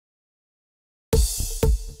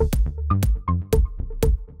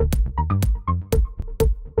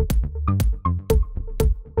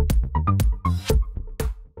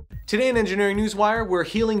Today in Engineering Newswire, we're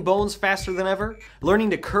healing bones faster than ever, learning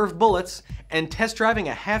to curve bullets, and test driving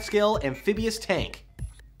a half-scale amphibious tank.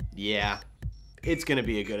 Yeah, it's gonna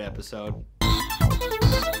be a good episode.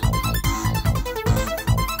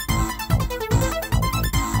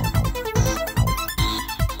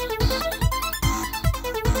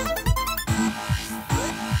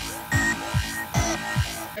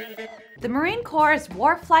 The Marine Corps'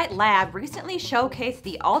 Warflight Lab recently showcased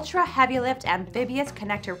the Ultra Heavy Lift Amphibious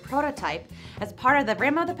Connector prototype as part of the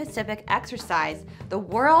Rim of the Pacific exercise, the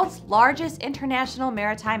world's largest international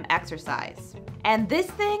maritime exercise. And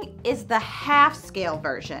this thing is the half-scale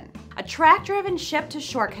version. A track-driven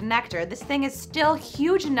ship-to-shore connector, this thing is still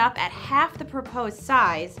huge enough at half the proposed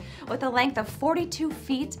size, with a length of 42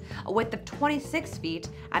 feet, a width of 26 feet,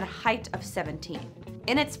 and a height of 17.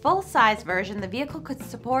 In its full-size version, the vehicle could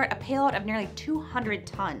support a payload of nearly 200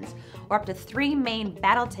 tons, or up to 3 main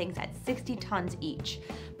battle tanks at 60 tons each.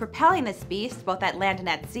 Propelling this beast, both at land and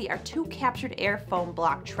at sea, are 2 captured air foam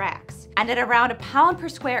block tracks. And at around 1 pound per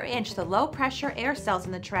square inch, the low-pressure air cells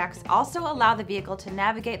in the tracks also allow the vehicle to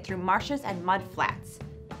navigate through marshes and mud flats.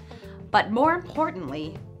 But more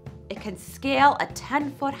importantly, it can scale a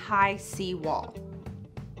 10-foot-high sea wall.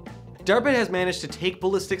 DARPA has managed to take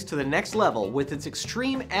ballistics to the next level with its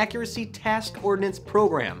Extreme Accuracy Tasked Ordinance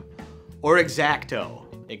program, or EXACTO.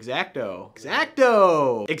 EXACTO.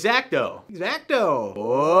 EXACTO. EXACTO. EXACTO.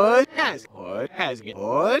 What has? What has?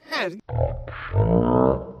 What has?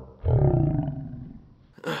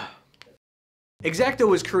 EXACTO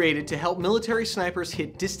was created to help military snipers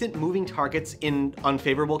hit distant moving targets in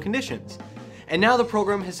unfavorable conditions. And now the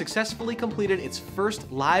program has successfully completed its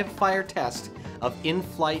first live fire test of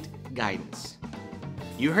in-flight guidance.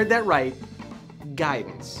 You heard that right,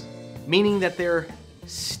 guidance. Meaning that they're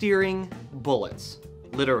steering bullets,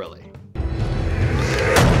 literally.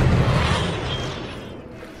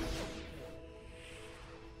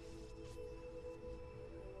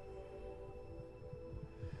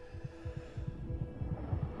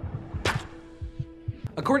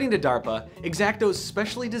 According to DARPA, EXACTO's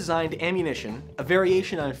specially designed ammunition, a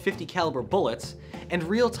variation on 50 caliber bullets, and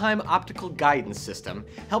real-time optical guidance system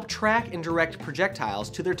help track and direct projectiles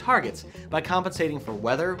to their targets by compensating for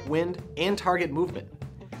weather, wind, and target movement.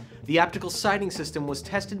 The optical sighting system was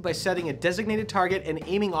tested by setting a designated target and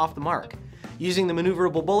aiming off the mark. Using the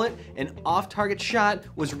maneuverable bullet, an off-target shot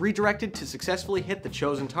was redirected to successfully hit the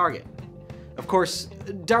chosen target. Of course,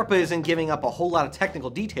 DARPA isn't giving up a whole lot of technical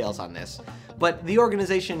details on this, but the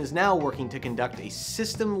organization is now working to conduct a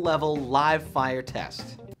system-level live fire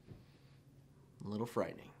test. A little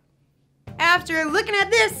frightening. After looking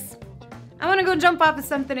at this, I want to go jump off of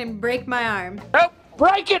something and break my arm. Oh,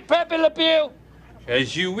 break it, Pepe Le Pew!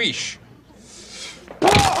 As you wish.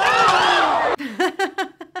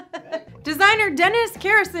 Designer Deniz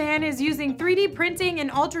Karasahin is using 3D printing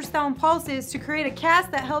and ultrasound pulses to create a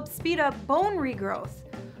cast that helps speed up bone regrowth.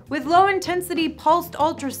 With low-intensity pulsed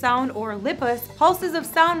ultrasound, or LIPUS, pulses of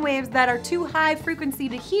sound waves that are too high frequency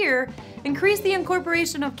to hear increase the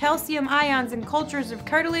incorporation of calcium ions in cultures of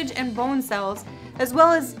cartilage and bone cells, as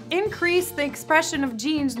well as increase the expression of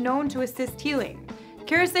genes known to assist healing.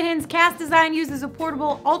 Karasahin's cast design uses a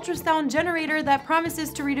portable ultrasound generator that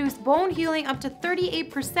promises to reduce bone healing up to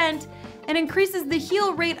 38% and increases the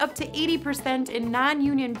heal rate up to 80% in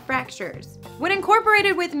non-union fractures. When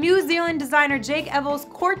incorporated with New Zealand designer Jake Evel's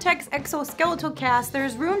Cortex exoskeletal cast, there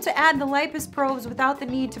is room to add the LIPUS probes without the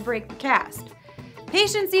need to break the cast.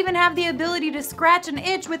 Patients even have the ability to scratch and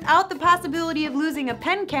itch without the possibility of losing a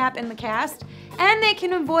pen cap in the cast, and they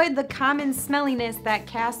can avoid the common smelliness that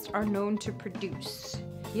casts are known to produce.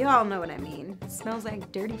 You all know what I mean. It smells like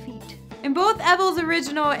dirty feet. In both Evel's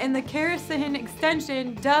original and the Karasahin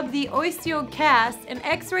extension, dubbed the Oistio cast, an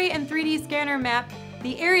X-ray and 3D scanner map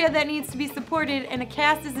the area that needs to be supported, and a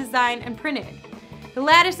cast is designed and printed. The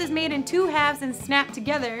lattice is made in 2 halves and snapped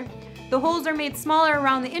together. The holes are made smaller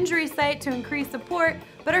around the injury site to increase support,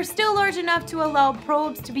 but are still large enough to allow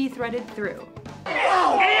probes to be threaded through. He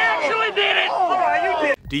actually did it! Oh, you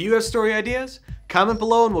did. Do you have story ideas? Comment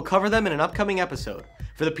below and we'll cover them in an upcoming episode.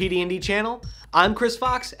 For the PD&D channel, I'm Chris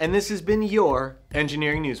Fox, and this has been your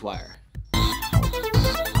Engineering Newswire.